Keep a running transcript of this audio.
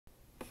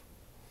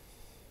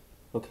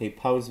Okay,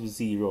 powers of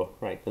 0.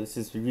 Right, now this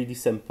is really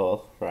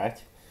simple,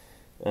 right?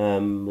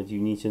 But you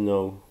need to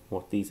know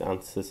what these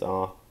answers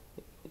are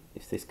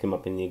if this come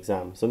up in the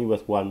exam. It's only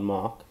worth 1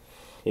 mark.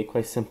 Okay,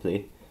 quite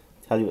simply,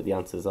 I'll tell you what the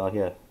answers are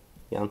here.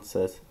 The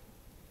answers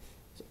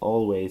is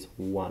always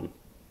 1,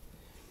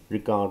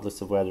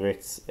 regardless of whether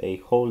it's a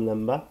whole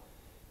number,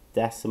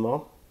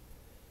 decimal,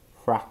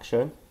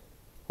 fraction,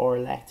 or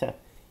a letter.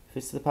 If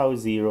it's to the power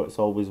 0, it's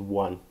always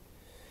 1.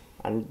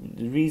 And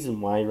the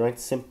reason why, right,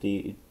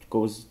 simply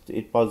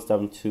it boils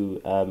down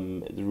to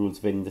the rules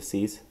of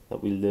indices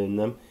that we learn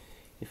them.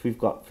 If we've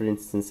got, for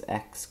instance,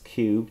 x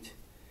cubed,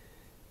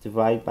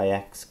 divide by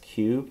x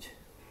cubed,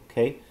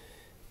 okay.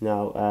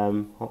 Now,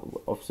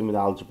 obviously with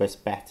algebra it's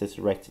better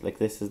to write it like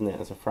this, isn't it,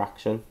 as a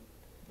fraction,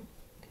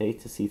 okay,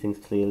 to see things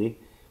clearly.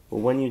 But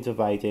when you're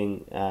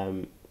dividing,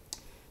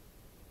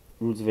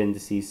 rules of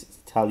indices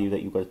tell you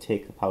that you've got to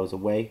take the powers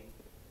away.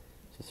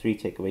 So 3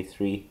 take away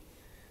 3,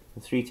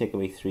 and 3 take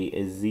away 3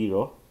 is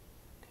 0,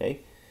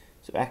 okay.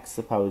 So x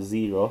to the power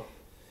 0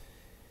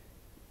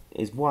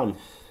 is 1,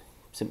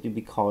 simply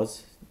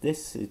because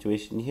this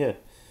situation here,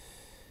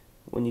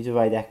 when you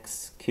divide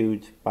x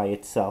cubed by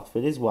itself,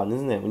 it is 1,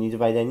 isn't it? When you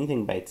divide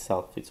anything by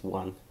itself, it's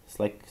 1. It's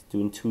like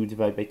doing 2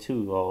 divided by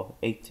 2 or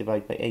 8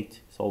 divided by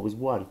 8. It's always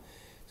 1.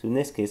 So in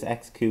this case,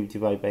 x cubed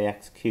divided by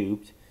x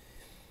cubed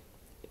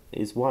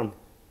is 1,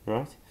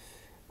 right?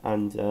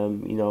 And,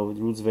 you know,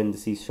 the rules of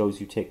indices shows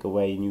you take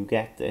away and you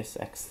get this,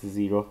 x to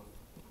 0.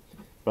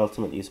 But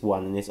ultimately it's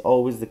 1, and it's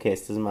always the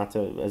case. Doesn't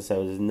matter as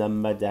a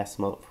number,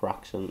 decimal,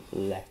 fraction,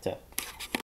 letter.